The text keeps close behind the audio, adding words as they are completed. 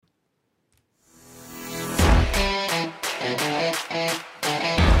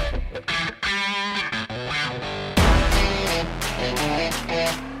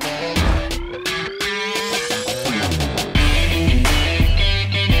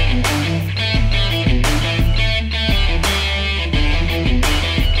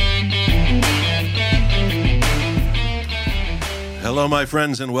Hello, my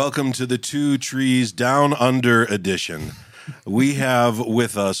friends, and welcome to the Two Trees Down Under edition. We have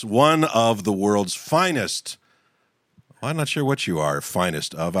with us one of the world's finest. I'm not sure what you are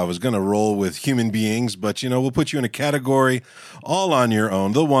finest of. I was going to roll with human beings, but, we'll put you in a category all on your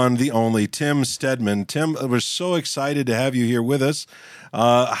own. The one, the only, Tim Steadman. Tim, we're so excited to have you here with us.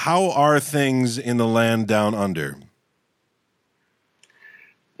 How are things in the land down under?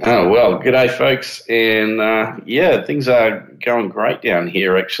 Oh, well, g'day, folks. And, things are going great down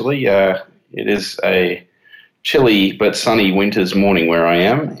here, actually. It is a chilly but sunny winter's morning where I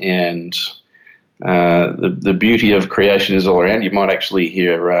am, and the beauty of creation is all around. You might actually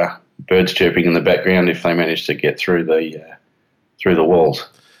hear birds chirping in the background if they manage to get through the walls.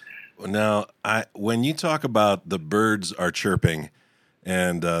 Now, when you talk about the birds are chirping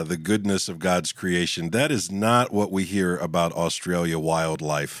and the goodness of God's creation, that is not what we hear about Australia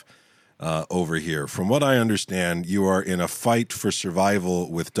wildlife over here. From what I understand, you are in a fight for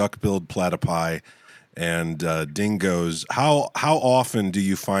survival with duck-billed platypi and dingoes. How often do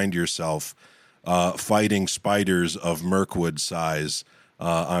you find yourself fighting spiders of Mirkwood size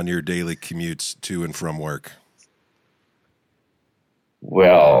on your daily commutes to and from work?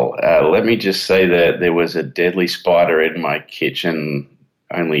 Well, let me just say that there was a deadly spider in my kitchen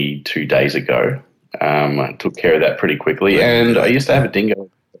only 2 days ago. I took care of that pretty quickly, and I used to have a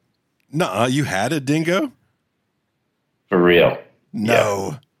dingo. No, you had a dingo? For real.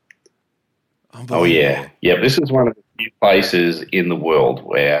 No. Yeah. Oh, yeah. Yeah, this is one of the few places in the world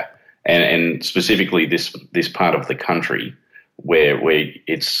where, and specifically this part of the country, where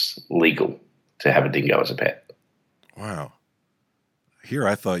it's legal to have a dingo as a pet. Wow. Here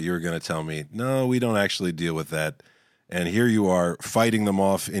I thought you were going to tell me, no, we don't actually deal with that. And here you are fighting them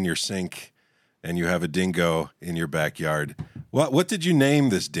off in your sink, and you have a dingo in your backyard. What did you name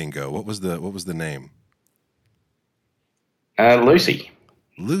this dingo? What was the name? Lucy.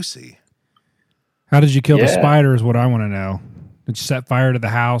 Lucy. How did you kill the spider is what I want to know. Did you set fire to the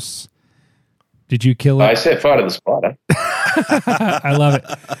house? Did you kill it? I set fire to the spider. I love it.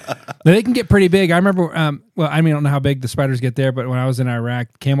 They can get pretty big. I remember, I don't know how big the spiders get there, but when I was in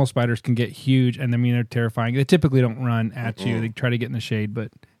Iraq, camel spiders can get huge, and they're terrifying. They typically don't run at you. They try to get in the shade,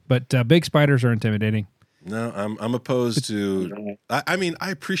 but big spiders are intimidating. No, I'm opposed to. I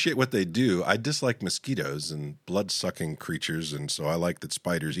appreciate what they do. I dislike mosquitoes and blood-sucking creatures, and so I like that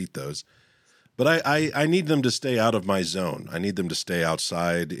spiders eat those. But I need them to stay out of my zone. I need them to stay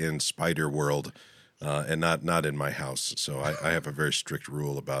outside in spider world, and not in my house. So I have a very strict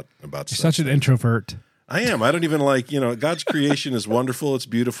rule about. You're such an introvert. I am. I don't even like. God's creation is wonderful. It's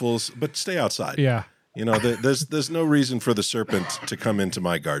beautiful, but stay outside. Yeah. There's no reason for the serpent to come into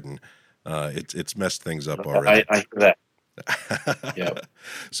my garden. It's messed things up already. I hear that. Yep.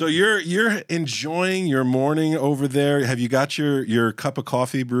 So you're enjoying your morning over there. Have you got your cup of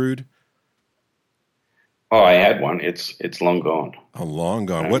coffee brewed? Oh, I had one. It's long gone. Oh, long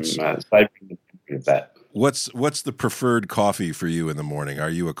gone. What's the preferred coffee for you in the morning? Are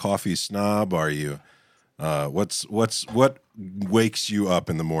you a coffee snob? Are you what wakes you up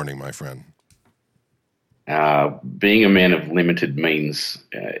in the morning, my friend? Being a man of limited means,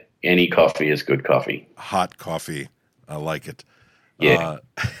 any coffee is good coffee. Hot coffee. I like it. Yeah.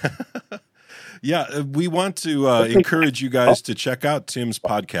 Yeah, we want to encourage you guys to check out Tim's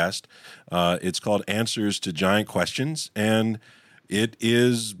podcast. It's called Answers to Giant Questions, and it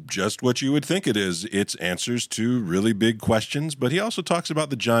is just what you would think it is. It's answers to really big questions, but he also talks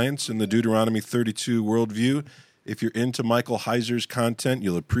about the giants in the Deuteronomy 32 worldview. If you're into Michael Heiser's content,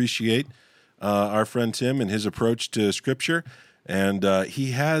 you'll appreciate our friend Tim and his approach to Scripture. And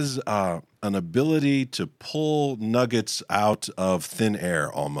he has an ability to pull nuggets out of thin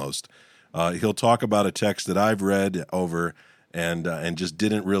air almost. He'll talk about a text that I've read over and just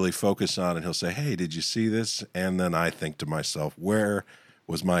didn't really focus on, and he'll say, hey, did you see this? And then I think to myself, where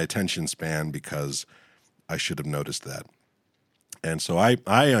was my attention span, because I should have noticed that. And so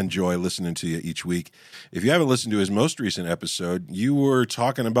I enjoy listening to you each week. If you haven't listened to his most recent episode, you were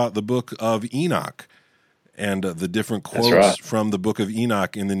talking about the book of Enoch and the different quotes from the book of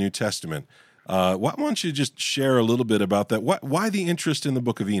Enoch in the New Testament. Why don't you just share a little bit about that? Why the interest in the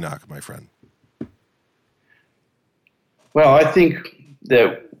book of Enoch, my friend? Well, I think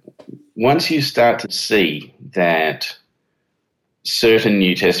that once you start to see that certain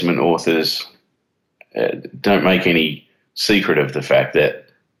New Testament authors don't make any secret of the fact that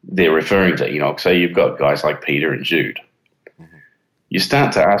they're referring to Enoch, so you've got guys like Peter and Jude, you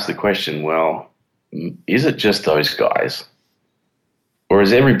start to ask the question, well, is it just those guys? Or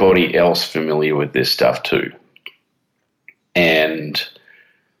is everybody else familiar with this stuff too? And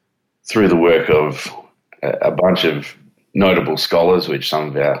through the work of a bunch of notable scholars, which some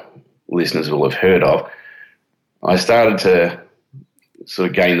of our listeners will have heard of, I started to sort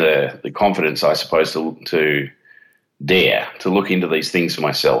of gain the confidence, I suppose, to dare to look into these things for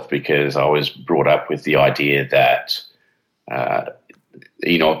myself, because I was brought up with the idea that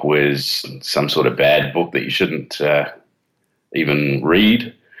Enoch was some sort of bad book that you shouldn't even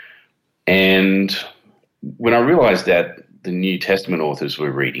read. And when I realized that the New Testament authors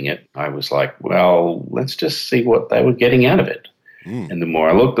were reading it, I was like, well, let's just see what they were getting out of it. And the more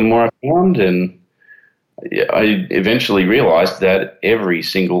I looked, the more I found, and I eventually realized that every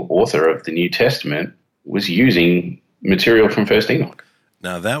single author of the New Testament was using material from First Enoch.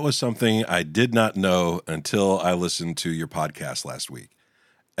 Now, that was something I did not know until I listened to your podcast last week.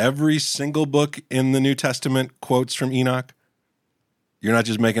 Every single book in the New Testament quotes from Enoch? You're not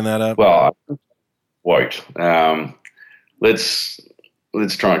just making that up? Well, I won't. Let's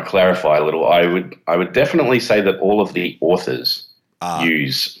try and clarify a little. I would definitely say that all of the authors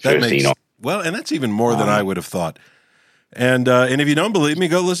use First Enoch. Well, and that's even more than I would have thought. And if you don't believe me,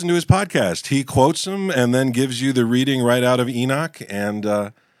 go listen to his podcast. He quotes them and then gives you the reading right out of Enoch,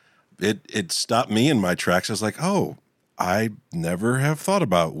 and it stopped me in my tracks. I was like, oh, I never have thought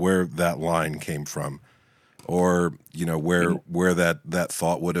about where that line came from, or where that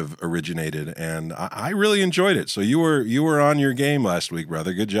thought would have originated. And I really enjoyed it. So you were on your game last week,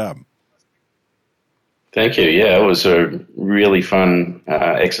 brother. Good job. Thank you. Yeah, it was a really fun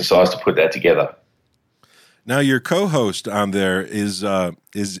exercise to put that together. Now, your co-host on there is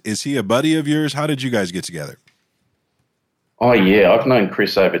he a buddy of yours? How did you guys get together? Oh, yeah. I've known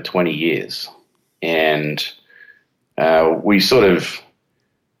Chris over 20 years, and we sort of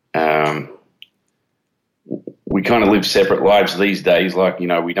we kind of live separate lives these days. Like,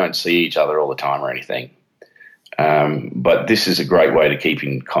 we don't see each other all the time or anything. But this is a great way to keep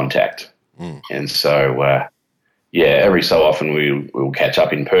in contact. And so, every so often we'll catch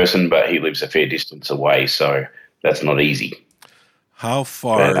up in person, but he lives a fair distance away, so that's not easy. How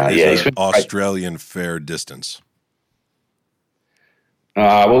far is an Australian fair distance?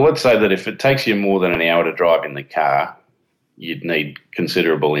 Well, let's say that if it takes you more than an hour to drive in the car, you'd need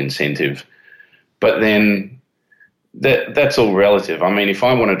considerable incentive. But then that's all relative. I mean, if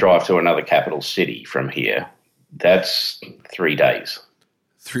I want to drive to another capital city from here, that's 3 days.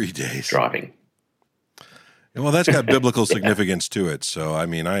 3 days. Driving. Well, that's got biblical significance to it. So, I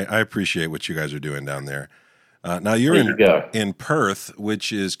mean, I appreciate what you guys are doing down there. Now, you're in Perth,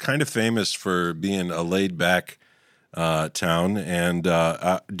 which is kind of famous for being a laid-back town. And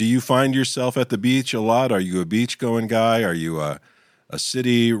do you find yourself at the beach a lot? Are you a beach-going guy? Are you a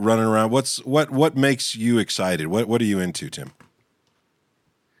city running around? What makes you excited? What are you into, Tim?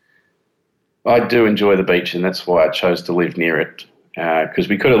 I do enjoy the beach, and that's why I chose to live near it. Because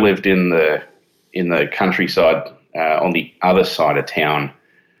we could have lived in the countryside on the other side of town,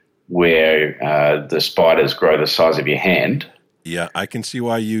 where the spiders grow the size of your hand. Yeah, I can see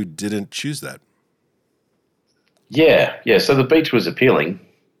why you didn't choose that. Yeah. So the beach was appealing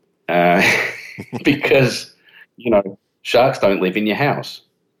because sharks don't live in your house.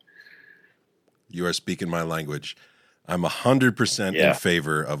 You are speaking my language. I'm 100% in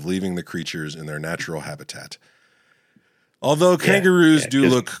favor of leaving the creatures in their natural habitat. Although kangaroos do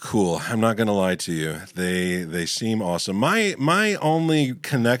look cool, I'm not going to lie to you. They seem awesome. My only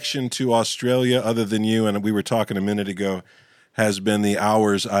connection to Australia, other than you, and we were talking a minute ago, has been the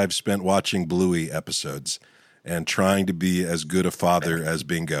hours I've spent watching Bluey episodes and trying to be as good a father as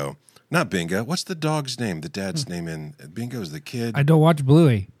Bingo. Not Bingo. What's the dog's name? The dad's name in Bingo's the kid. I don't watch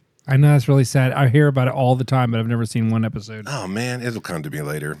Bluey. I know that's really sad. I hear about it all the time, but I've never seen one episode. Oh man, it'll come to me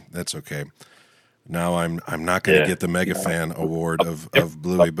later. That's okay. Now I'm not going to get the mega fan award of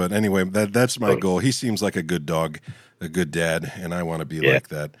Bluey, but anyway, that's my goal. He seems like a good dog, a good dad, and I want to be like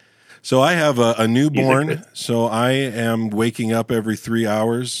that. So I have a newborn, so I am waking up every 3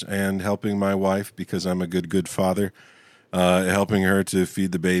 hours and helping my wife because I'm a good father, helping her to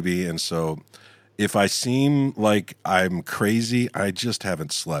feed the baby. And so if I seem like I'm crazy, I just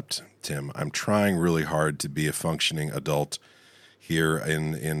haven't slept, Tim. I'm trying really hard to be a functioning adult here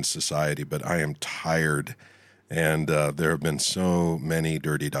in society, but I am tired, and there have been so many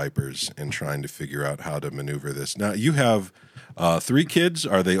dirty diapers in trying to figure out how to maneuver this. Now, you have 3 kids.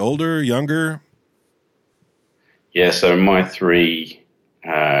 Are they older, younger? Yeah, so my 3,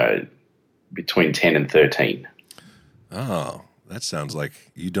 between 10 and 13. Oh, that sounds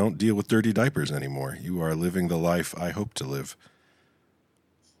like you don't deal with dirty diapers anymore. You are living the life I hope to live.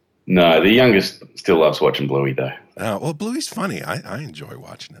 No, the youngest still loves watching Bluey, though. Well, Bluey's funny. I enjoy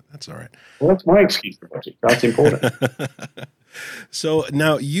watching it. That's all right. Well, that's my excuse for watching. That's important. So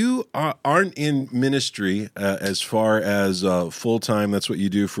now you aren't in ministry as far as full time. That's what you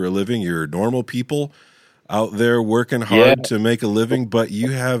do for a living. You're normal people out there working hard to make a living, but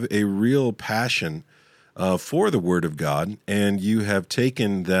you have a real passion for the Word of God, and you have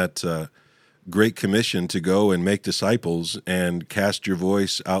taken that great commission to go and make disciples and cast your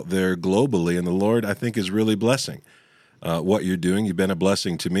voice out there globally. And the Lord, I think, is really blessing what you're doing. You've been a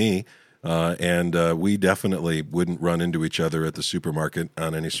blessing to me. And we definitely wouldn't run into each other at the supermarket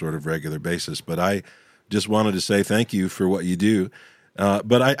on any sort of regular basis. But I just wanted to say thank you for what you do.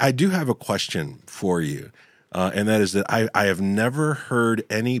 But I do have a question for you, and that is that I have never heard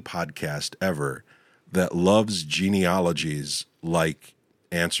any podcast ever that loves genealogies like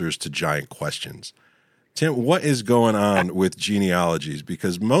Answers to Giant Questions. Tim, what is going on with genealogies?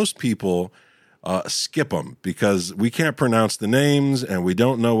 Because most people skip them because we can't pronounce the names and we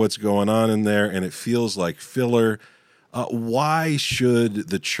don't know what's going on in there, and it feels like filler. Why should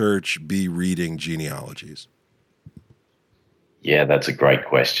the church be reading genealogies? Yeah, that's a great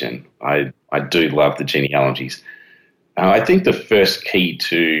question. I do love the genealogies. I think the first key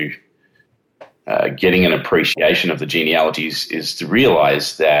to getting an appreciation of the genealogies is to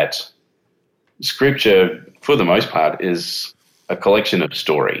realize that Scripture, for the most part, is a collection of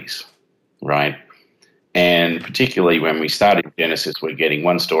stories, right? And particularly when we start in Genesis, we're getting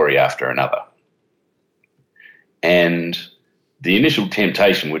one story after another. And the initial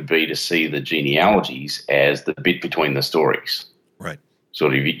temptation would be to see the genealogies as the bit between the stories. Right.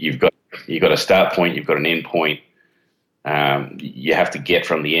 Sort of, you've got a start point, you've got an end point. You have to get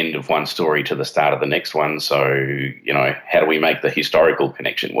from the end of one story to the start of the next one. So, how do we make the historical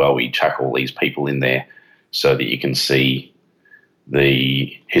connection? Well, we chuck all these people in there so that you can see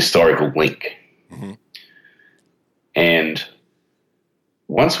the historical link. Mm-hmm. And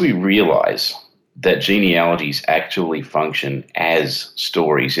once we realize that genealogies actually function as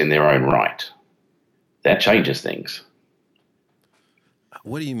stories in their own right, that changes things.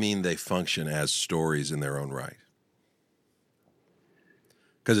 What do you mean they function as stories in their own right?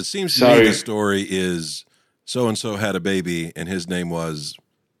 Because it seems to me the story is so-and-so had a baby and his name was,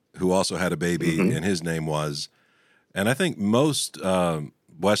 who also had a baby mm-hmm. and his name was. And I think most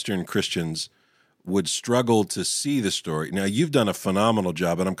Western Christians would struggle to see the story. Now, you've done a phenomenal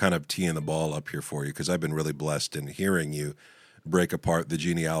job, and I'm kind of teeing the ball up here for you because I've been really blessed in hearing you break apart the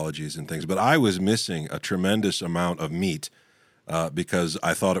genealogies and things. But I was missing a tremendous amount of meat because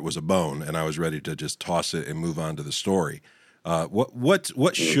I thought it was a bone, and I was ready to just toss it and move on to the story.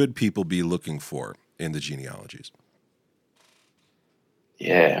 What should people be looking for in the genealogies?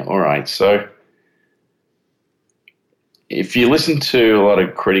 Yeah, all right. So if you listen to a lot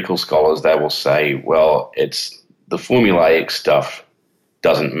of critical scholars, they will say, well, it's the formulaic stuff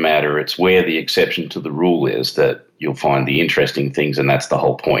doesn't matter. It's where the exception to the rule is that you'll find the interesting things, and that's the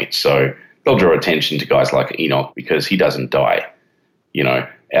whole point. So they'll draw attention to guys like Enoch because he doesn't die.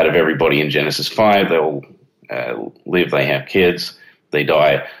 Out of everybody in Genesis 5, they'll live, they have kids, they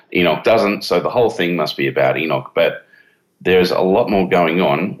die. Enoch doesn't, so the whole thing must be about Enoch. But there's a lot more going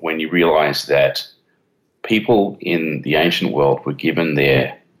on when you realize that people in the ancient world were given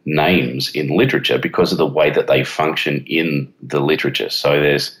their names in literature because of the way that they function in the literature. So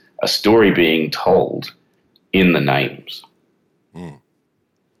there's a story being told in the names. Mm.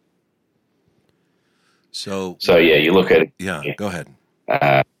 So yeah, you look at it. Yeah, go ahead.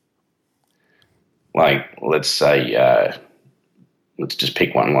 Let's say, let's just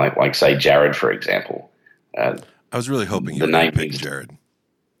pick one, like say Jared, for example. I was really hoping you would pick Jared.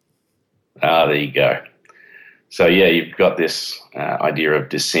 There you go. So, yeah, you've got this idea of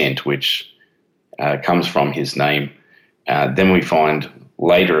descent, which comes from his name. Then we find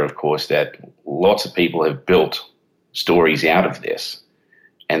later, of course, that lots of people have built stories out of this,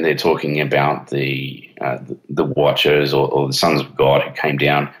 and they're talking about the Watchers or the sons of God who came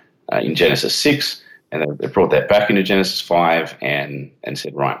down in Genesis 6, and they brought that back into Genesis 5 and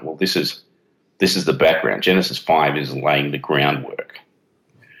said, right, well, this is the background. Genesis 5 is laying the groundwork.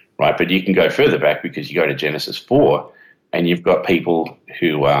 Right, but you can go further back because you go to Genesis 4 and you've got people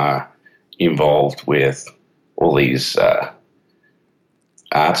who are involved with all these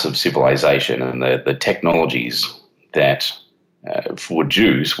arts of civilization and the technologies that for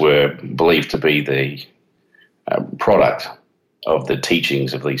Jews were believed to be the product of the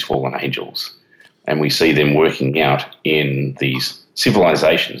teachings of these fallen angels. And we see them working out in these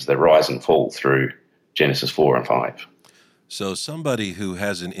civilizations that rise and fall through Genesis 4 and 5. So somebody who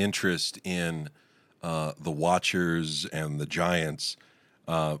has an interest in the Watchers and the Giants,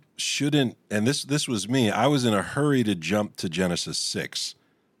 shouldn't, and this was me, I was in a hurry to jump to Genesis 6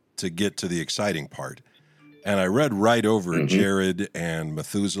 to get to the exciting part. And I read right over Jared and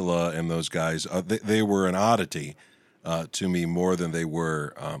Methuselah and those guys. They were an oddity to me more than they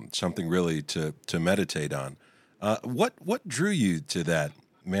were something really to meditate on. What drew you to that,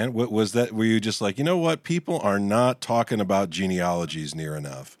 man? What was that? Were you just like, you know what? People are not talking about genealogies near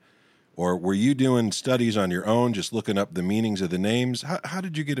enough. Or were you doing studies on your own, just looking up the meanings of the names? How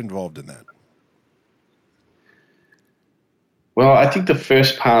did you get involved in that? Well, I think the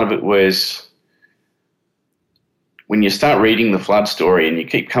first part of it was when you start reading the flood story and you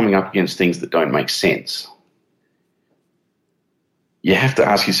keep coming up against things that don't make sense, you have to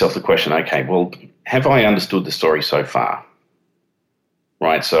ask yourself the question, okay, well, have I understood the story so far?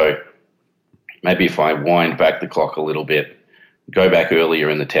 Right, so maybe if I wind back the clock a little bit, go back earlier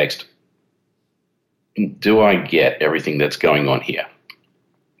in the text, do I get everything that's going on here?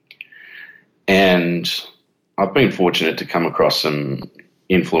 And I've been fortunate to come across some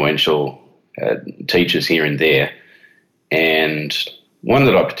influential teachers here and there, and one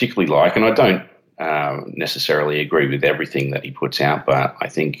that I particularly like, and I don't necessarily agree with everything that he puts out, but I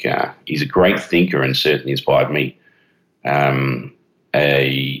think he's a great thinker and certainly inspired me. An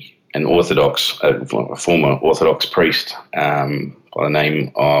Orthodox, a former Orthodox priest by the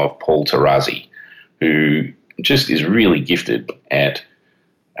name of Paul Tarazi, who just is really gifted at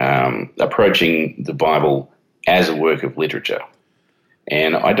approaching the Bible as a work of literature.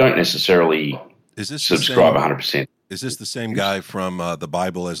 And I don't necessarily subscribe 100%. Is this the same guy from the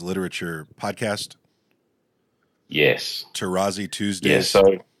Bible as Literature podcast? Yes. Tarazi Tuesdays? Yeah,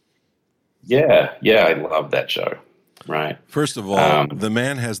 so, yeah, I love that show. Right. First of all, the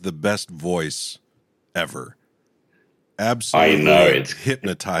man has the best voice ever. Absolutely, I know, it's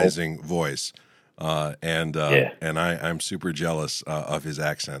hypnotizing voice, and I'm super jealous of his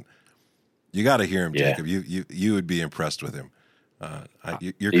accent. You got to hear him, Jacob. You would be impressed with him.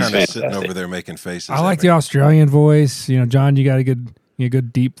 You're kind of sitting over there making faces. I like the Australian voice. You know, John, you got a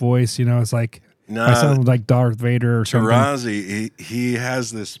good deep voice. You know, it's like I sound like Darth Vader or something. Tarazi, he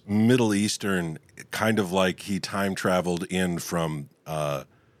has this Middle Eastern kind of like he time traveled in from. I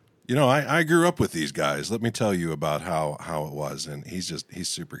grew up with these guys. Let me tell you about how it was, and he's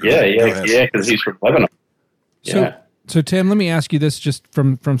super good. Yeah, because he's from Lebanon. So Tim, let me ask you this, just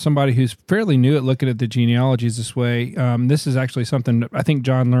from somebody who's fairly new at looking at the genealogies this way. This is actually something that I think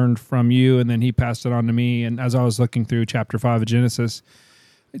John learned from you, and then he passed it on to me. And as I was looking through chapter 5 of Genesis,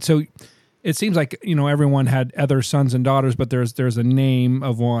 so it seems like everyone had other sons and daughters, but there's a name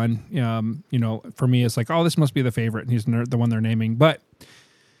of one. For me, it's like, oh, this must be the favorite, and he's the one they're naming, but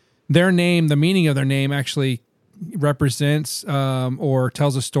their name, the meaning of their name actually represents or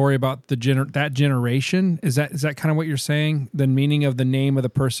tells a story about that generation. Is that kind of what you're saying? The meaning of the name of the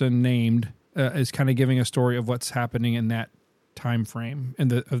person named is kind of giving a story of what's happening in that time frame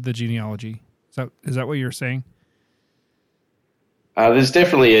of the genealogy. Is that what you're saying? There's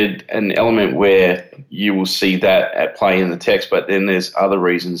definitely an element where you will see that at play in the text, but then there's other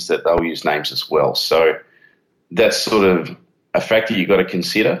reasons that they'll use names as well. So that's sort of a factor you've got to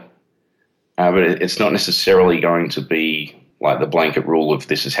consider. But it's not necessarily going to be like the blanket rule of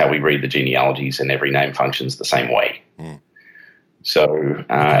this is how we read the genealogies and every name functions the same way. So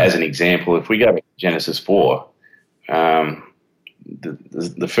as an example, if we go to Genesis 4,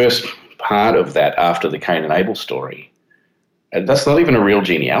 the first part of that after the Cain and Abel story, that's not even a real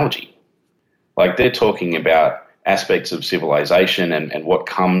genealogy. Like they're talking about aspects of civilization and what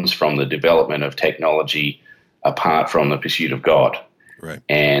comes from the development of technology apart from the pursuit of God. Right.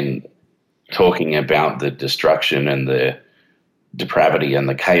 And talking about the destruction and the depravity and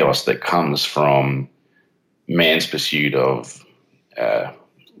the chaos that comes from man's pursuit of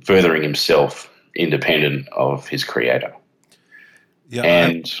furthering himself independent of his creator. Yeah,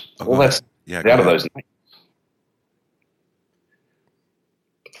 and that's out of those names.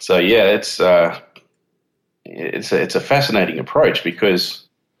 So it's a fascinating approach because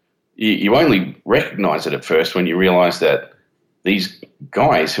you only recognize it at first when you realize that these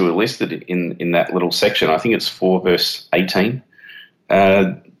guys who are listed in that little section, I think it's 4 verse 18,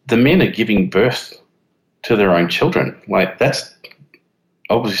 the men are giving birth to their own children. Like that's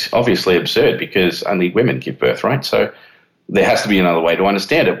obviously absurd because only women give birth, right? So there has to be another way to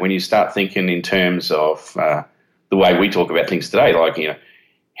understand it when you start thinking in terms of the way we talk about things today, like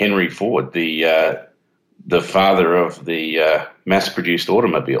Henry Ford, the father of the mass-produced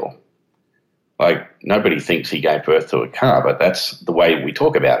automobile. Like, nobody thinks he gave birth to a car, but that's the way we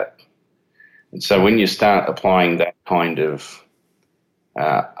talk about it. And so when you start applying that kind of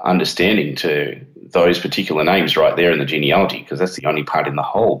understanding to those particular names right there in the genealogy, because that's the only part in the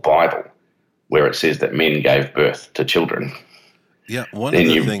whole Bible where it says that men gave birth to children. Yeah, one Then of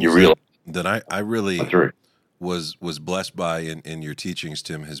the you things realize that I really through. was blessed by in your teachings,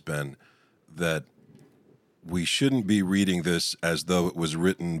 Tim, has been that we shouldn't be reading this as though it was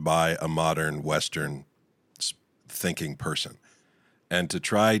written by a modern Western thinking person. And to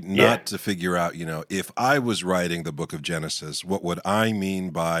try not to figure out, if I was writing the book of Genesis, what would I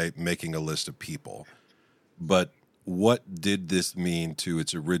mean by making a list of people? But what did this mean to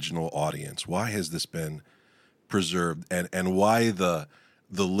its original audience? Why has this been preserved? And why the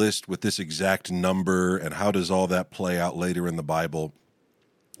list with this exact number, and how does all that play out later in the Bible?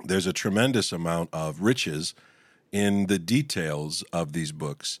 There's a tremendous amount of riches in the details of these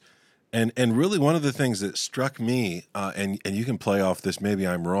books. And really one of the things that struck me, and you can play off this, maybe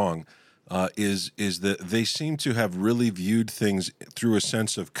I'm wrong, is that they seem to have really viewed things through a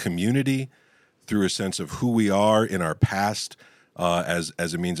sense of community, through a sense of who we are in our past, as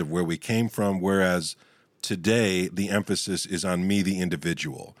a means of where we came from, whereas today the emphasis is on me, the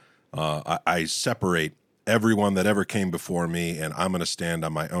individual. I separate everyone that ever came before me, and I'm going to stand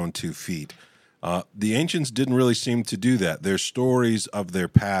on my own 2 feet. The ancients didn't really seem to do that. Their stories of their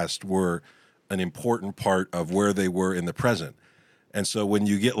past were an important part of where they were in the present. And so when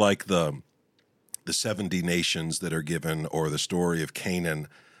you get like the 70 nations that are given, or the story of Canaan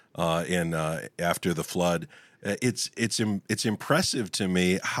after the flood, it's impressive to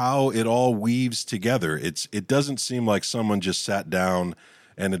me how it all weaves together. It doesn't seem like someone just sat down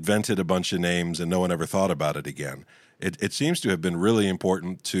and invented a bunch of names and no one ever thought about it again. It seems to have been really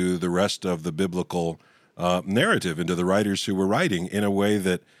important to the rest of the biblical narrative and to the writers who were writing, in a way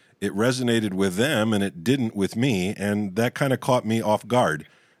that it resonated with them and it didn't with me. And that kind of caught me off guard,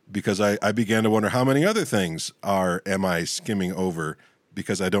 because I began to wonder how many other things am I skimming over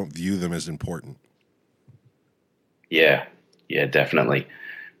because I don't view them as important. Yeah, definitely.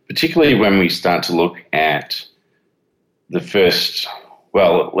 Particularly when we start to look at the first,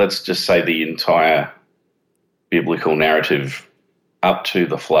 well, let's just say the entire biblical narrative up to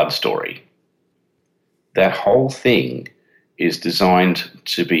the flood story. That whole thing is designed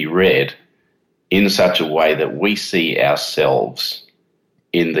to be read in such a way that we see ourselves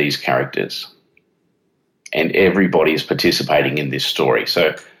in these characters. And everybody is participating in this story.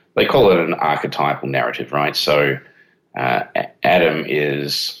 So they call it an archetypal narrative, right? So Adam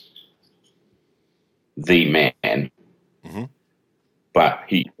is the man, but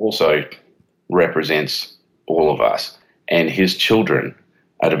he also represents all of us, and his children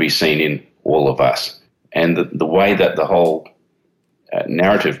are to be seen in all of us. And the way that the whole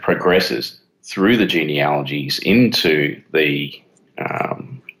narrative progresses through the genealogies into the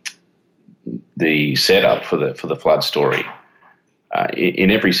setup for the flood story, in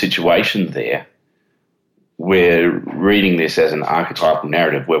every situation there, we're reading this as an archetypal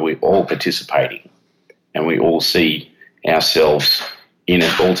narrative where we're all participating and we all see ourselves in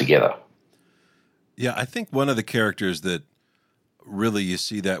it all together. Yeah, I think one of the characters that really you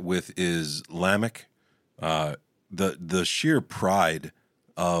see that with is Lamech. The sheer pride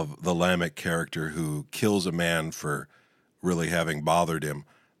of the Lamech character, who kills a man for really having bothered him,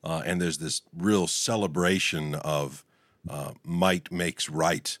 and there's this real celebration of might makes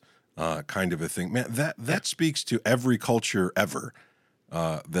right, kind of a thing. Man, that speaks to every culture ever,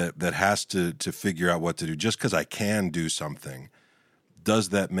 that has to figure out what to do. Just because I can do something, does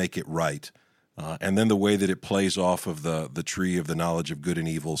that make it right? And then the way that it plays off of the tree of the knowledge of good and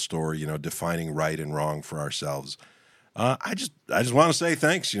evil story, defining right and wrong for ourselves. I just want to say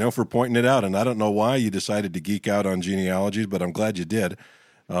thanks, for pointing it out. And I don't know why you decided to geek out on genealogies, but I'm glad you did.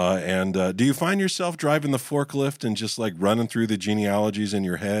 And do you find yourself driving the forklift and just like running through the genealogies in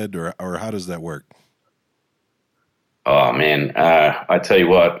your head, or how does that work? Oh man, I tell you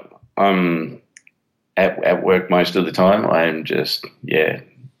what, I'm at work most of the time. I'm just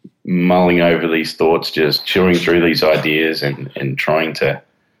mulling over these thoughts, just chewing through these ideas and trying to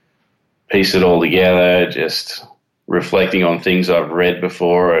piece it all together, just reflecting on things I've read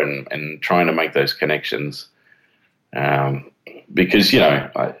before and trying to make those connections. Because,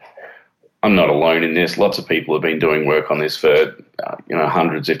 I'm not alone in this. Lots of people have been doing work on this for,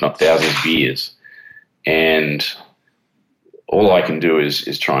 hundreds, if not thousands of years. And all I can do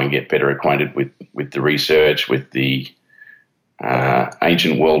is try and get better acquainted with the research, with the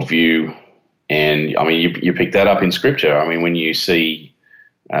ancient worldview. And, I mean, you pick that up in Scripture. I mean, when you see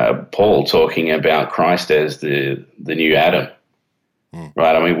Paul talking about Christ as the new Adam,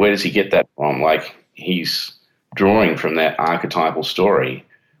 right? I mean, where does he get that from? Like, he's drawing from that archetypal story.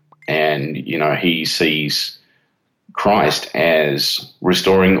 And, he sees Christ as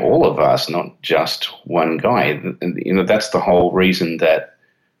restoring all of us, not just one guy. And that's the whole reason that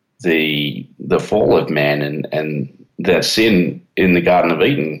the fall of man and that sin in the Garden of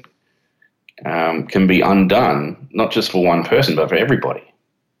Eden can be undone, not just for one person, but for everybody.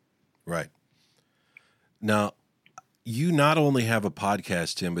 Right. Now, you not only have a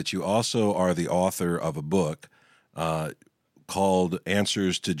podcast, Tim, but you also are the author of a book called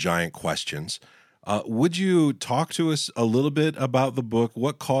Answers to Giant Questions. Would you talk to us a little bit about the book?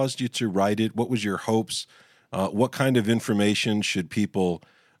 What caused you to write it? What was your hopes? What kind of information should people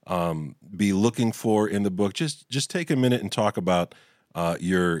be looking for in the book? Just take a minute and talk about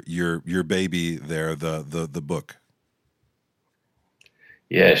your baby there, the book.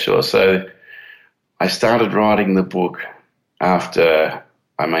 Yeah, sure. So I started writing the book after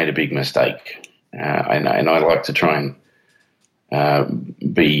I made a big mistake, and I like to try and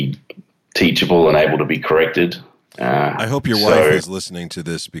be teachable and able to be corrected. I hope your wife is listening to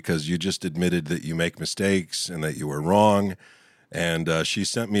this, because you just admitted that you make mistakes and that you were wrong, and she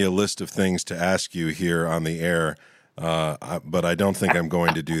sent me a list of things to ask you here on the air, but I don't think I'm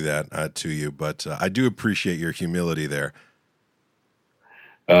going to do that to you, but I do appreciate your humility there.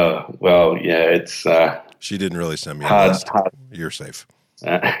 Well, yeah, it's... she didn't really send me a hard, list. hard. You're safe.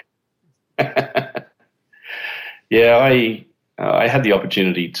 Yeah, I had the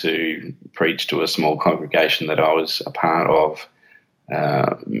opportunity to preach to a small congregation that I was a part of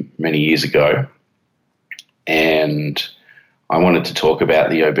many years ago, and I wanted to talk about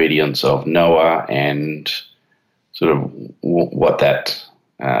the obedience of Noah and sort of what that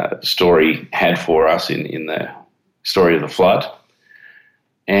story had for us in the story of the flood.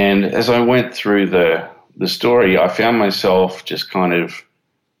 And as I went through the story, I found myself just kind of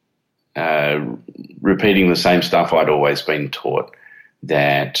repeating the same stuff I'd always been taught,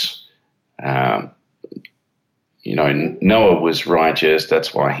 that, Noah was righteous.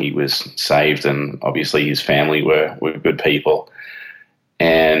 That's why he was saved. And obviously his family were good people.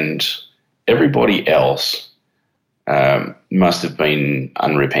 And everybody else must have been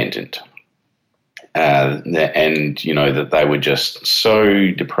unrepentant. That they were just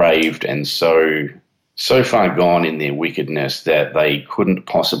so depraved and so far gone in their wickedness that they couldn't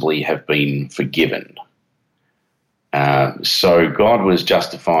possibly have been forgiven. So God was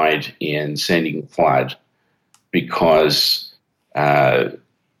justified in sending the flood because, they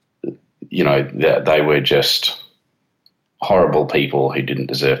were just horrible people who didn't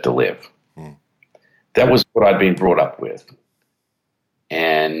deserve to live. Mm. That was what I'd been brought up with.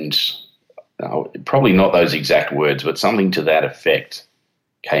 And probably not those exact words, but something to that effect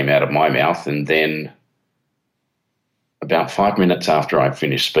came out of my mouth. And then about 5 minutes after I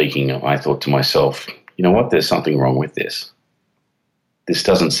finished speaking, I thought to myself, you know what, there's something wrong with this. This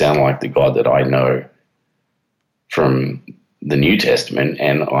doesn't sound like the God that I know from the New Testament,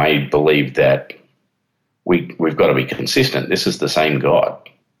 and I believe that we've got to be consistent. This is the same God,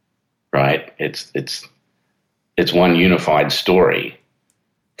 right? It's one unified story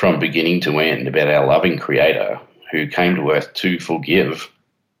from beginning to end about our loving Creator who came to earth to forgive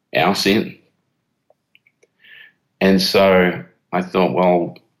our sin. And so I thought,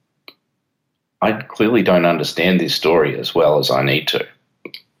 well, I clearly don't understand this story as well as I need to.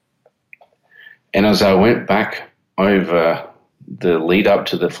 And as I went back over the lead up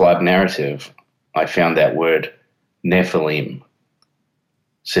to the flood narrative, I found that word Nephilim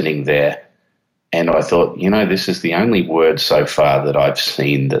sitting there. And I thought, this is the only word so far that I've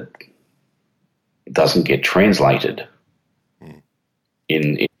seen that doesn't get translated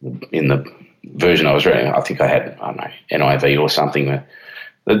in the version I was reading. I think I had, NIV or something.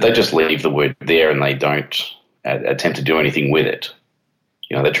 They just leave the word there and they don't attempt to do anything with it.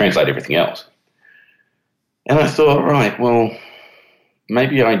 They translate everything else. And I thought, right, well,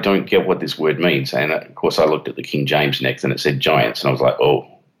 maybe I don't get what this word means. And of course, I looked at the King James next, and it said giants, and I was like, oh,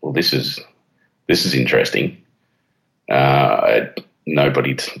 well, this is interesting.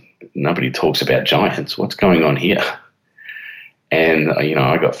 Nobody talks about giants. What's going on here? And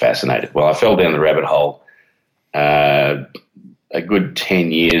I got fascinated. Well, I fell down the rabbit hole. A good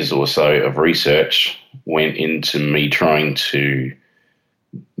 10 years or so of research went into me trying to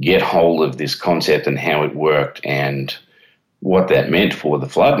get hold of this concept and how it worked and what that meant for the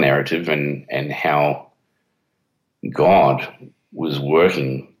flood narrative and how God was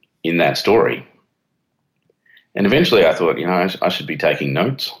working in that story. And eventually I thought, I should be taking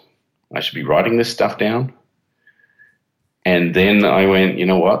notes. I should be writing this stuff down. And then I went, you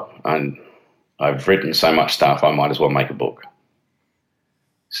know what? I've written so much stuff, I might as well make a book.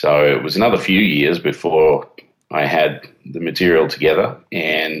 So it was another few years before I had the material together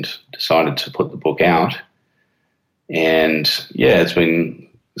and decided to put the book out. And yeah, it's been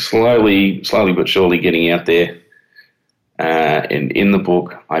slowly but surely getting out there. And in the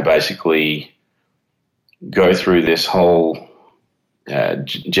book, I basically go through this whole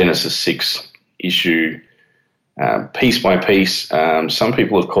Genesis 6 issue piece by piece. Some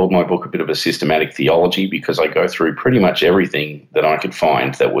people have called my book a bit of a systematic theology because I go through pretty much everything that I could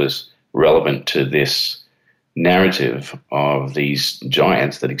find that was relevant to this narrative of these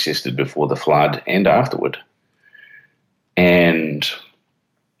giants that existed before the flood and afterward. And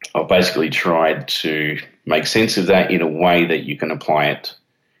I've basically tried to make sense of that in a way that you can apply it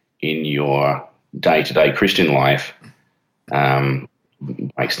in your day-to-day Christian life by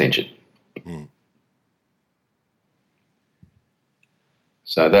extension. Mm.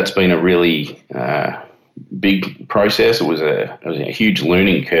 So that's been a really big process. It was a huge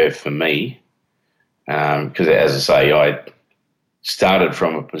learning curve for me because, as I say, I started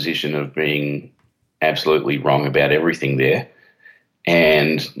from a position of being absolutely wrong about everything there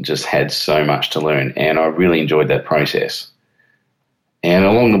and just had so much to learn. And I really enjoyed that process. And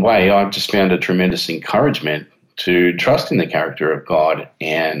along the way, I've just found a tremendous encouragement to trust in the character of God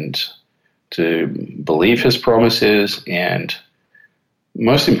and to believe his promises, and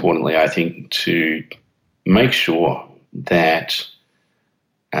most importantly, I think, to make sure that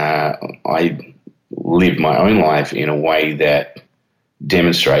I live my own life in a way that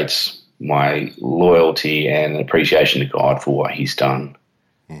demonstrates my loyalty and appreciation to God for what he's done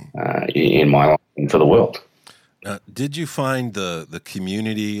in my life and for the world. Did you find the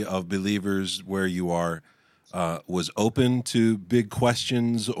community of believers where you are was open to big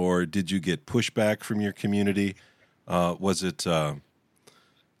questions, or did you get pushback from your community? Was it?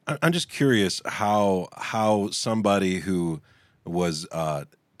 I'm just curious how somebody who was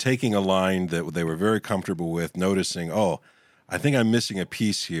taking a line that they were very comfortable with, noticing, oh, I think I'm missing a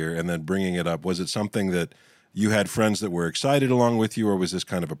piece here, and then bringing it up. Was it something that you had friends that were excited along with you, or was this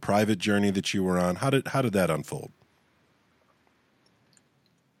kind of a private journey that you were on? How did that unfold?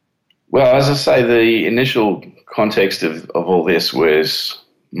 Well, as I say, the initial context of all this was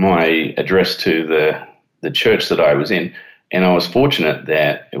my address to the church that I was in, and I was fortunate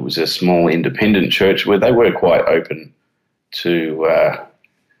that it was a small independent church where they were quite open to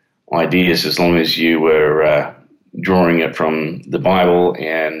ideas as long as you were drawing it from the Bible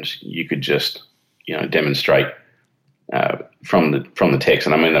and you could just, demonstrate from the text.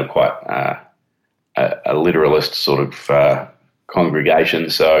 And I mean, they're quite a literalist sort of congregation.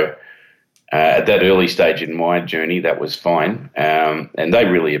 So at that early stage in my journey, that was fine. And they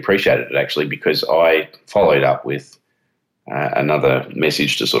really appreciated it, actually, because I followed up with another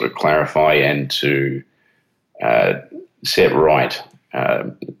message to sort of clarify and to set right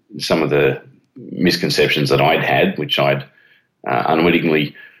some of the misconceptions that I'd had, which I'd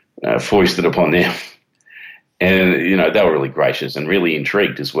unwittingly foisted upon them. And, they were really gracious and really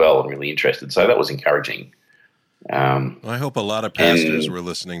intrigued as well and really interested. So that was encouraging. I hope a lot of pastors were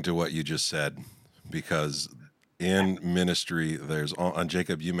listening to what you just said, because in ministry, and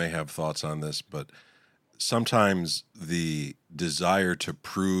Jacob, you may have thoughts on this, but sometimes the desire to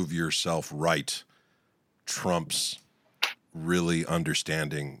prove yourself right trumps really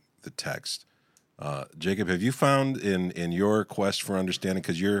understanding the text. Jacob, have you found in your quest for understanding,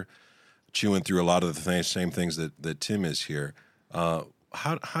 because you're chewing through a lot of the same things that Tim is here,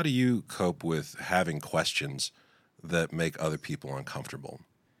 how do you cope with having questions that make other people uncomfortable?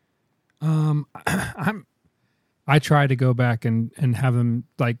 I try to go back and have them,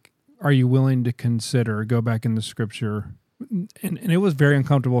 like, are you willing to consider, go back in the scripture? And it was very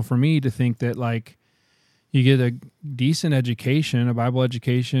uncomfortable for me to think that, like, you get a decent education, a Bible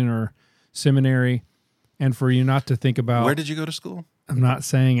education or seminary, and for you not to think about... Where did you go to school? I'm not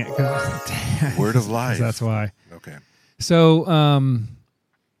saying it. Word of life. That's why. Okay. So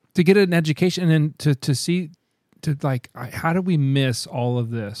to get an education and then to see... how do we miss all of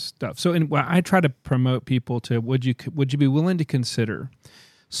this stuff? So, I try to promote people to, would you be willing to consider,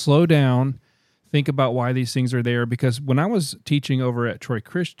 slow down, think about why these things are there? Because when I was teaching over at Troy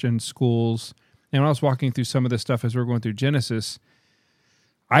Christian schools, and when I was walking through some of this stuff as we were going through Genesis,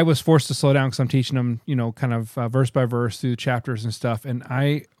 I was forced to slow down because I'm teaching them, kind of verse by verse through chapters and stuff. And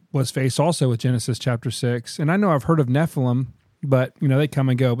I was faced also with Genesis chapter 6. And I know I've heard of Nephilim, but, they come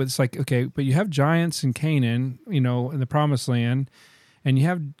and go. But it's like, okay, but you have giants in Canaan, in the Promised Land, and you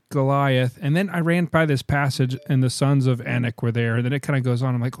have Goliath. And then I ran by this passage, and the sons of Anak were there. And then it kind of goes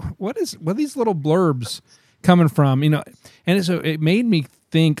on. I'm like, what are these little blurbs coming from? And so it made me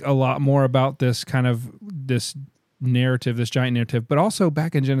think a lot more about this kind of this narrative, this giant narrative. But also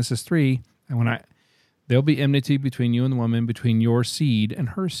back in Genesis 3, and there'll be enmity between you and the woman, between your seed and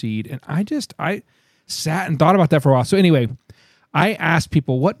her seed. And sat and thought about that for a while. So anyway, I asked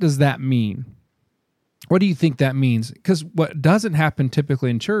people, what does that mean? What do you think that means? Because what doesn't happen typically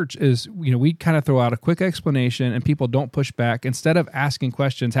in church is, we kind of throw out a quick explanation and people don't push back. Instead of asking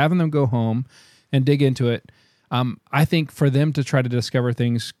questions, having them go home and dig into it, I think for them to try to discover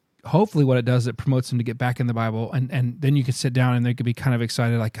things, hopefully what it does, it promotes them to get back in the Bible, and then you can sit down and they could be kind of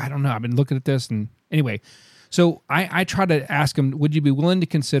excited, like, I don't know, I've been looking at this, and anyway. So I try to ask them, would you be willing to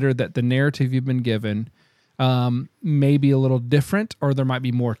consider that the narrative you've been given may be a little different, or there might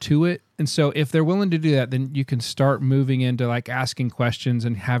be more to it? And so if they're willing to do that, then you can start moving into like asking questions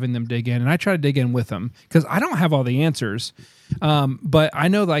and having them dig in. And I try to dig in with them because I don't have all the answers. But I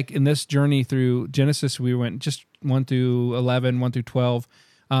know, like, in this journey through Genesis, we went just 1 through 11, 1 through 12,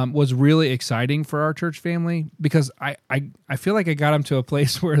 was really exciting for our church family because I feel like I got them to a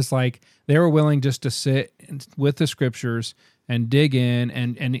place where it's like they were willing just to sit with the scriptures and dig in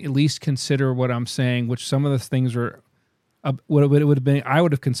and at least consider what I'm saying, which some of the things were what it would have been, I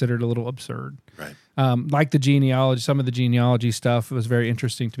would have considered a little absurd. Right. Like the genealogy, some of the genealogy stuff was very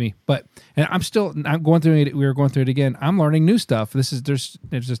interesting to me. But and I'm going through it. We were going through it again. I'm learning new stuff. It's just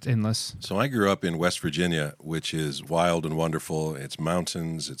endless. So I grew up in West Virginia, which is wild and wonderful. It's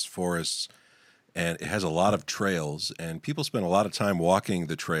mountains, it's forests, and it has a lot of trails. And people spend a lot of time walking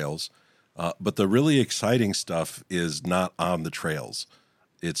the trails. But the really exciting stuff is not on the trails.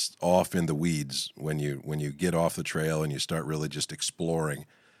 It's off in the weeds when you get off the trail and you start really just exploring.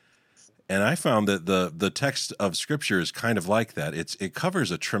 And I found that the text of Scripture is kind of like that. It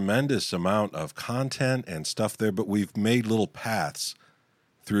covers a tremendous amount of content and stuff there, but we've made little paths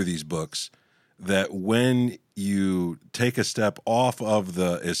through these books that when you take a step off of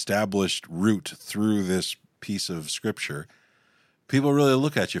the established route through this piece of Scripture, people really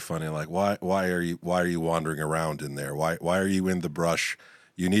look at you funny, like, why are you wandering around in there? Why are you in the brush?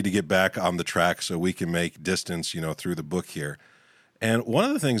 You need to get back on the track so we can make distance, through the book here. And one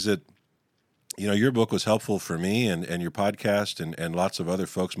of the things that, your book was helpful for me and your podcast and lots of other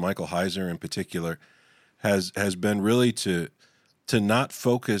folks, Michael Heiser in particular, has been really to not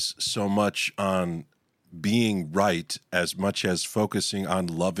focus so much on being right as much as focusing on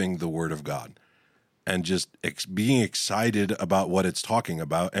loving the Word of God and just being excited about what it's talking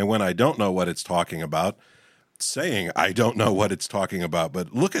about. And when I don't know what it's talking about, saying I don't know what it's talking about,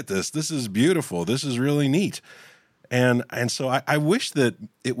 but look at this. This is beautiful. This is really neat. And so I wish that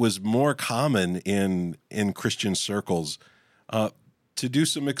it was more common in Christian circles to do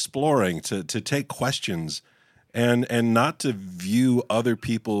some exploring, to take questions, and not to view other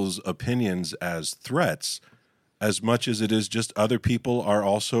people's opinions as threats as much as it is just other people are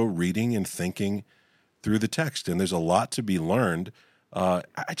also reading and thinking through the text. And there's a lot to be learned. I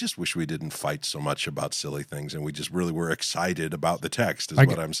just wish we didn't fight so much about silly things and we just really were excited about the text is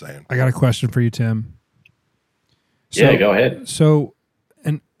what I'm saying. I got a question for you, Tim. Yeah, go ahead. So,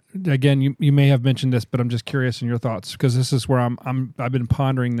 and again, you may have mentioned this, but I'm just curious in your thoughts because this is where I've been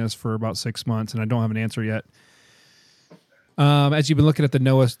pondering this for about 6 months and I don't have an answer yet. As you've been looking at the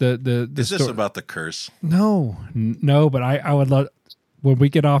Noah, is this about the curse? No, but I would love, when we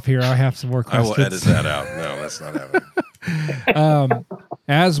get off here, I have some more questions. I will edit that out. No, that's not happening.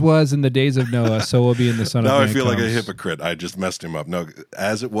 As was in the days of Noah, so will be in the Son of Man. Now I feel comes. like a hypocrite. I just messed him up. No,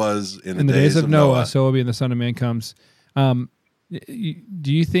 as it was in the days of Noah, so will be in the Son of Man comes. Do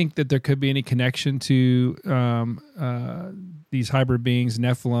you think that there could be any connection to these hybrid beings,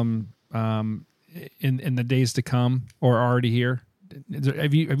 Nephilim, in the days to come, or already here?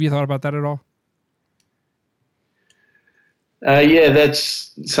 Have you thought about that at all? Yeah,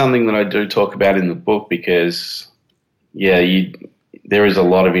 that's something that I do talk about in the book because, there is a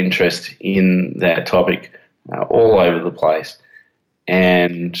lot of interest in that topic all over the place,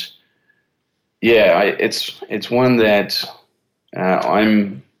 and it's one that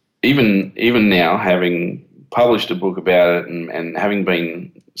I'm even now, having published a book about it and having been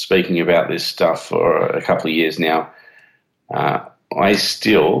speaking about this stuff for a couple of years now, I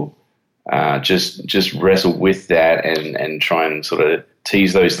still just wrestle with that and try and sort of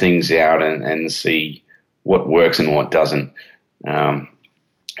tease those things out and see what works and what doesn't.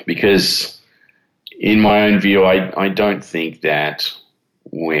 Because in my own view, I don't think that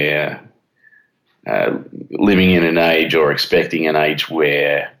we're living in an age or expecting an age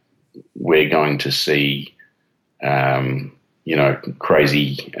where we're going to see,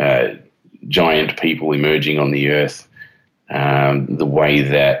 crazy giant people emerging on the earth the way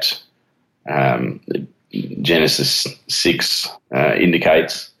that Genesis 6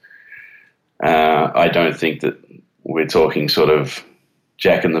 indicates. I don't think that we're talking sort of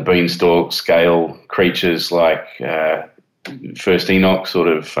Jack and the Beanstalk scale creatures like First Enoch sort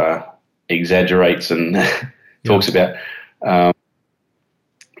of exaggerates and talks about.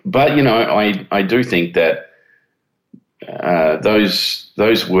 But I do think that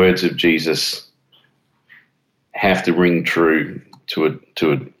those words of Jesus have to ring true to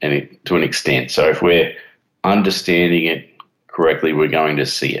an extent. So if we're understanding it correctly, we're going to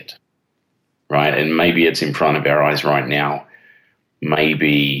see it, right? And maybe it's in front of our eyes right now.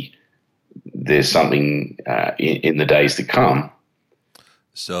 Maybe there's something in the days to come.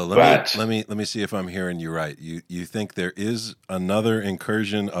 So let me see if I'm hearing you right. You think there is another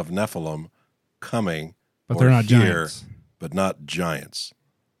incursion of Nephilim coming, but they're not giants. But not giants.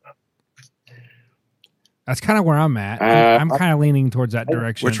 That's kind of where I'm at. I'm kind of leaning towards that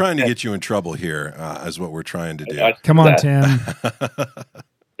direction. We're trying to get you in trouble here, is what we're trying to do. Come on, Tim.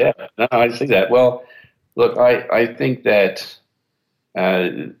 Yeah, no, I see that. Well, look, I think that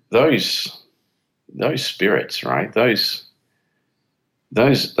those spirits, right? Those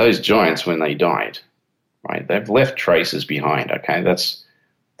giants, when they died, right? They've left traces behind. Okay, that's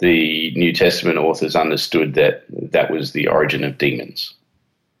the New Testament authors understood that was the origin of demons.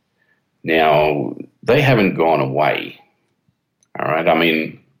 Now, they haven't gone away, all right? I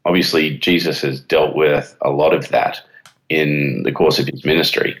mean, obviously, Jesus has dealt with a lot of that in the course of his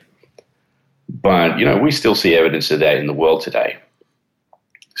ministry. But, we still see evidence of that in the world today.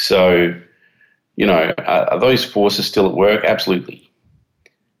 So, are those forces still at work? Absolutely.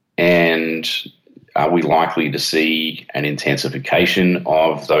 And are we likely to see an intensification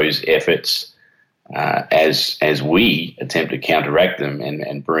of those efforts as we attempt to counteract them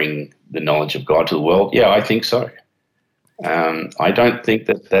and bring the knowledge of God to the world? Yeah, I think so. I don't think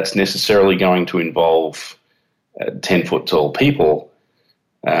that's necessarily going to involve 10-foot tall people,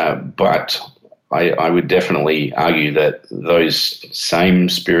 but I would definitely argue that those same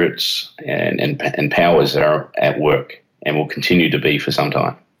spirits and powers are at work and will continue to be for some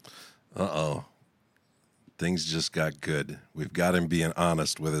time. Uh-oh. Things just got good. We've got him being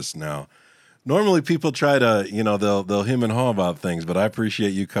honest with us now. Normally people try to, they'll hem and haw about things, but I appreciate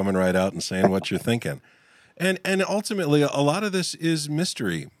you coming right out and saying what you're thinking. And ultimately, a lot of this is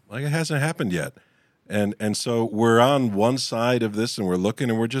mystery. Like, it hasn't happened yet. And so we're on one side of this, and we're looking,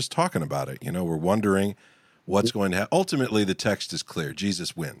 and we're just talking about it. We're wondering what's going to happen. Ultimately, the text is clear.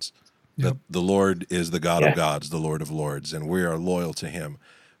 Jesus wins. Yep. The Lord is the God of gods, the Lord of lords, and we are loyal to him.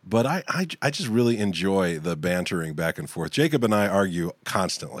 But I just really enjoy the bantering back and forth. Jacob and I argue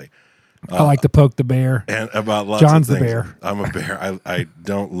constantly. I like to poke the bear. And about lots John's of things. the bear. I'm a bear. I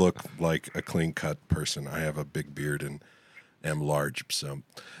don't look like a clean-cut person. I have a big beard and am large. So,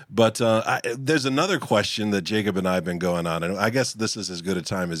 but there's another question that Jacob and I have been going on, and I guess this is as good a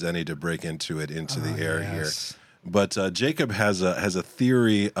time as any to break into the air here. But Jacob has a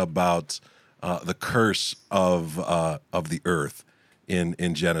theory about the curse of the earth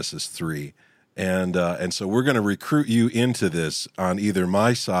in Genesis 3. And so we're going to recruit you into this on either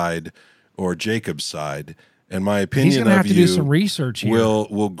my side or Jacob's side. And my opinion He's going to have to do you some research here.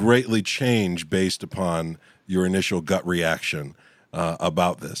 will greatly change based upon your initial gut reaction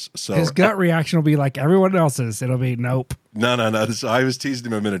about this. So his gut reaction will be like everyone else's. It'll be nope. No. So I was teasing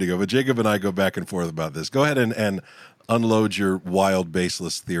him a minute ago, but Jacob and I go back and forth about this. Go ahead and unload your wild,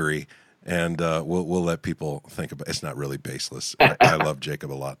 baseless theory, and we'll let people think about it. It's not really baseless. I love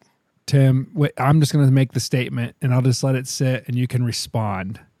Jacob a lot. Tim, wait, I'm just going to make the statement, and I'll just let it sit, and you can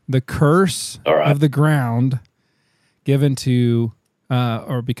respond. The curse of the ground given to,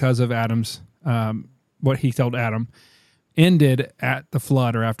 or because of Adam's, what he told Adam, ended at the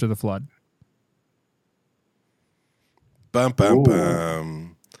flood or after the flood. Bum, bum,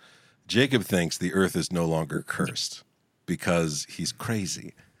 bum. Jacob thinks the earth is no longer cursed because he's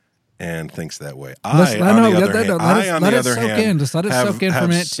crazy and thinks that way. Let it soak in. Just let it soak in for a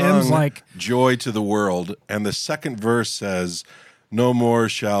minute. Tim's like, joy to the world. And the second verse says, no more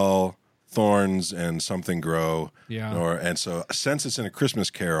shall thorns and something grow. Yeah. And so since it's in a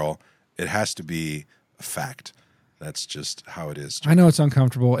Christmas carol, it has to be a fact. That's just how it is. I know it's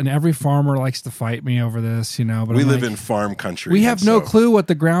uncomfortable, and every farmer likes to fight me over this, but we live in farm country. We have no clue what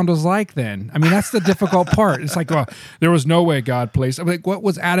the ground was like then. I mean, that's the difficult part. It's like, well, there was no way God placed. I'm like, what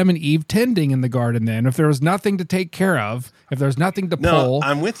was Adam and Eve tending in the garden then? If there was nothing to take care of, if there's nothing to pull. No,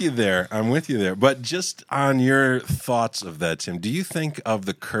 I'm with you there. But just on your thoughts of that, Tim, do you think of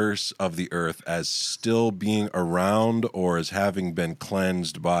the curse of the earth as still being around or as having been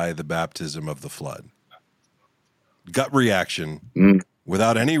cleansed by the baptism of the flood? Gut reaction,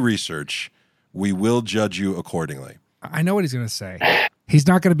 without any research, we will judge you accordingly. I know what he's going to say. He's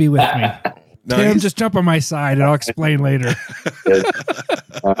not going to be with me. No, Tim, just jump on my side and I'll explain later.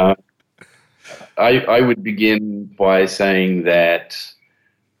 I would begin by saying that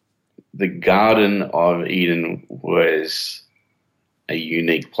the Garden of Eden was a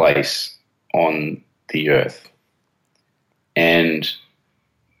unique place on the earth. And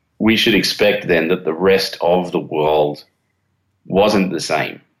we should expect then that the rest of the world wasn't the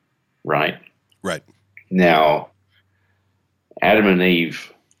same, right? Right. Now, Adam and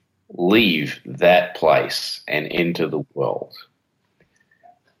Eve leave that place and enter the world.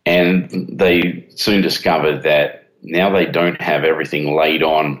 And they soon discover that now they don't have everything laid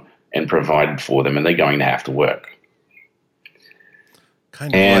on and provided for them, and they're going to have to work.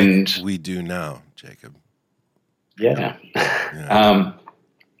 Kind of like we do now, Jacob. Yeah.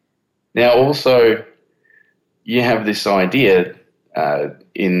 Now, also, you have this idea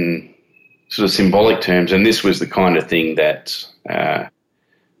in sort of symbolic terms, and this was the kind of thing that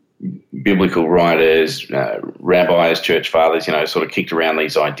biblical writers, rabbis, church fathers, sort of kicked around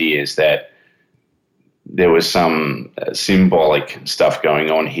these ideas that there was some symbolic stuff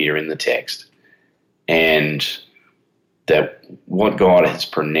going on here in the text, and that what God has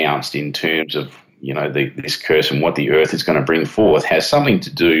pronounced in terms of this curse and what the earth is going to bring forth has something to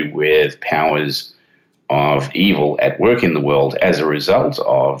do with powers of evil at work in the world as a result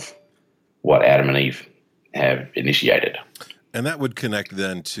of what Adam and Eve have initiated. And that would connect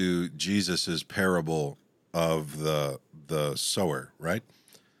then to Jesus's parable of the sower, right?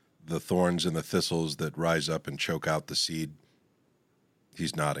 The thorns and the thistles that rise up and choke out the seed.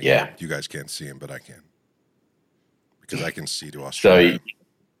 He's nodding. Yeah. You guys can't see him, but I can. Because I can see to Australia.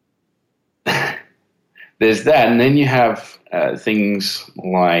 So there's that, and then you have things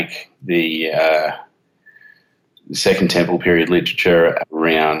like the Second Temple period literature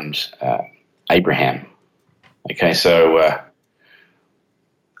around Abraham. Okay, so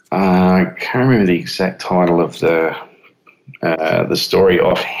I can't remember the exact title of the story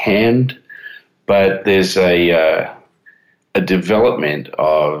offhand, but there's a development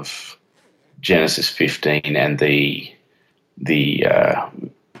of Genesis 15 and the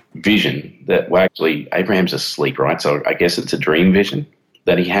vision that, well, actually Abraham's asleep, right? So I guess it's a dream vision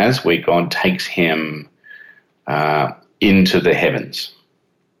that he has where God takes him into the heavens.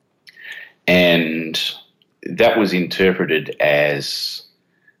 And that was interpreted as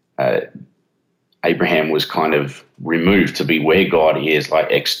Abraham was kind of removed to be where God is,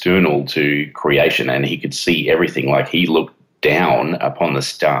 like external to creation, and he could see everything. Like he looked down upon the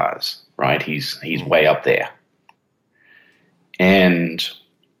stars, right? He's way up there. And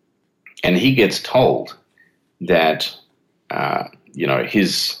he gets told that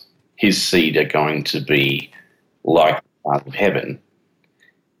his seed are going to be like the stars of heaven,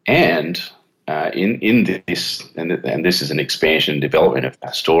 and in this, and this is an expansion and development of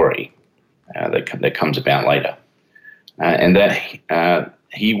that story that comes about later, and that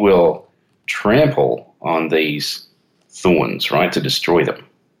he will trample on these thorns, right, to destroy them.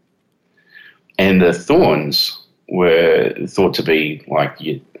 And the thorns were thought to be like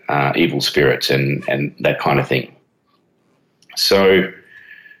evil spirits and that kind of thing. So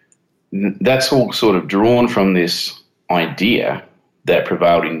that's all sort of drawn from this idea that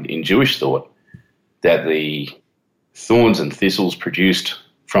prevailed in Jewish thought, that the thorns and thistles produced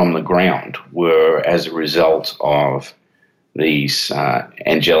from the ground were as a result of these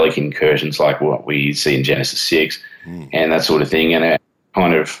angelic incursions like what we see in Genesis 6 and that sort of thing. And it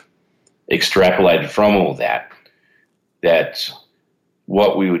kind of extrapolated from all that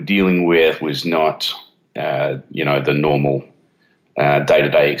what we were dealing with was not, the normal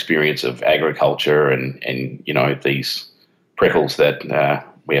day-to-day experience of agriculture and these prickles that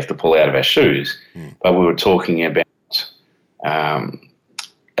we have to pull out of our shoes. But we were talking about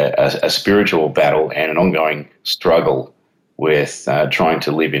a spiritual battle and an ongoing struggle with trying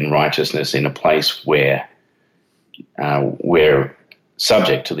to live in righteousness in a place where we're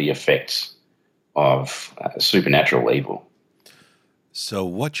subject to the effects of supernatural evil. So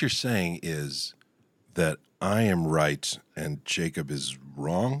what you're saying is that I am right and Jacob is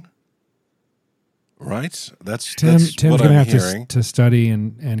wrong, right? That's Tim's what going to I'm have hearing. to study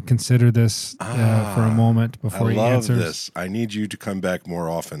and consider this for a moment before he answers. I love this. I need you to come back more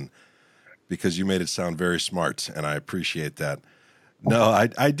often because you made it sound very smart, and I appreciate that. No,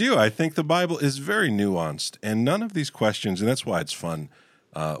 I do. I think the Bible is very nuanced, and none of these questions, and that's why it's fun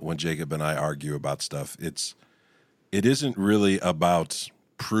when Jacob and I argue about stuff. It isn't really about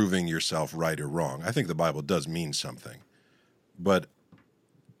proving yourself right or wrong. I think the Bible does mean something, but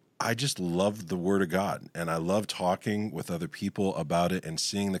I just love the Word of God, and I love talking with other people about it and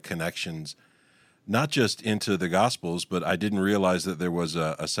seeing the connections, not just into the Gospels, but I didn't realize that there was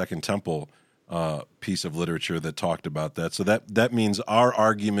a Second Temple piece of literature that talked about that. So that means our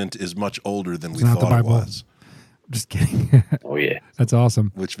argument is much older than we thought it was. Just kidding. Oh, yeah. That's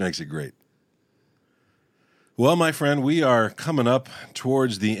awesome. Which makes it great. Well, my friend, we are coming up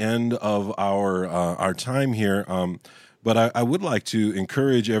towards the end of our time here, but I would like to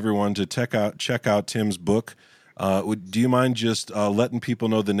encourage everyone to check out Tim's book. Do you mind just letting people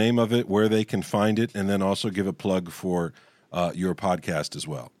know the name of it, where they can find it, and then also give a plug for your podcast as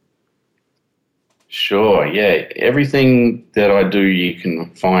well? Sure, yeah. Everything that I do you can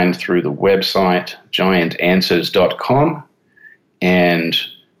find through the website, giantanswers.com, and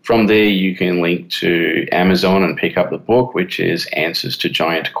from there you can link to Amazon and pick up the book, which is Answers to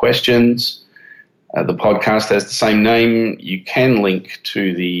Giant Questions. The podcast has the same name. You can link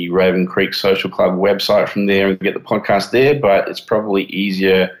to the Raven Creek Social Club website from there and get the podcast there, but it's probably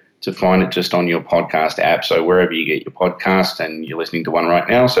easier to find it just on your podcast app. So wherever you get your podcast, and you're listening to one right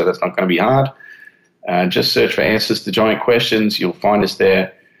now, so that's not going to be hard. Just search for Answers to Giant Questions. You'll find us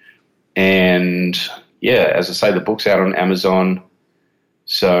there. And, yeah, as I say, the book's out on Amazon.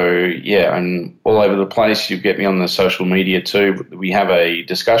 So, yeah, I'm all over the place. You get me on the social media too. We have a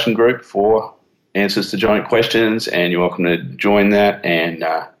discussion group for Answers to Giant Questions, and you're welcome to join that and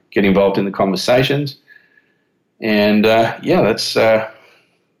get involved in the conversations. And, yeah, that's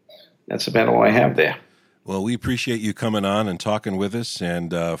about all I have there. Well, we appreciate you coming on and talking with us.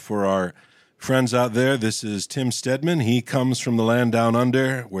 And for our friends out there, this is Tim Steadman. He comes from the land down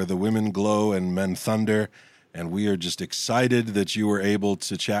under where the women glow and men thunder. And we are just excited that you were able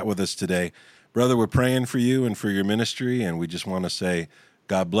to chat with us today. Brother, we're praying for you and for your ministry. And we just want to say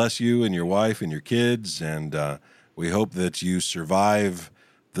God bless you and your wife and your kids. And we hope that you survive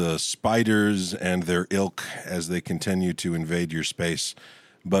the spiders and their ilk as they continue to invade your space.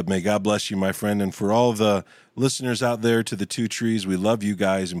 But may God bless you, my friend. And for all the listeners out there to the Two Trees, we love you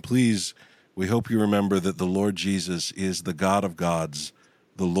guys. And please, we hope you remember that the Lord Jesus is the God of gods,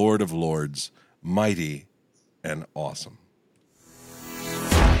 the Lord of lords, mighty and awesome.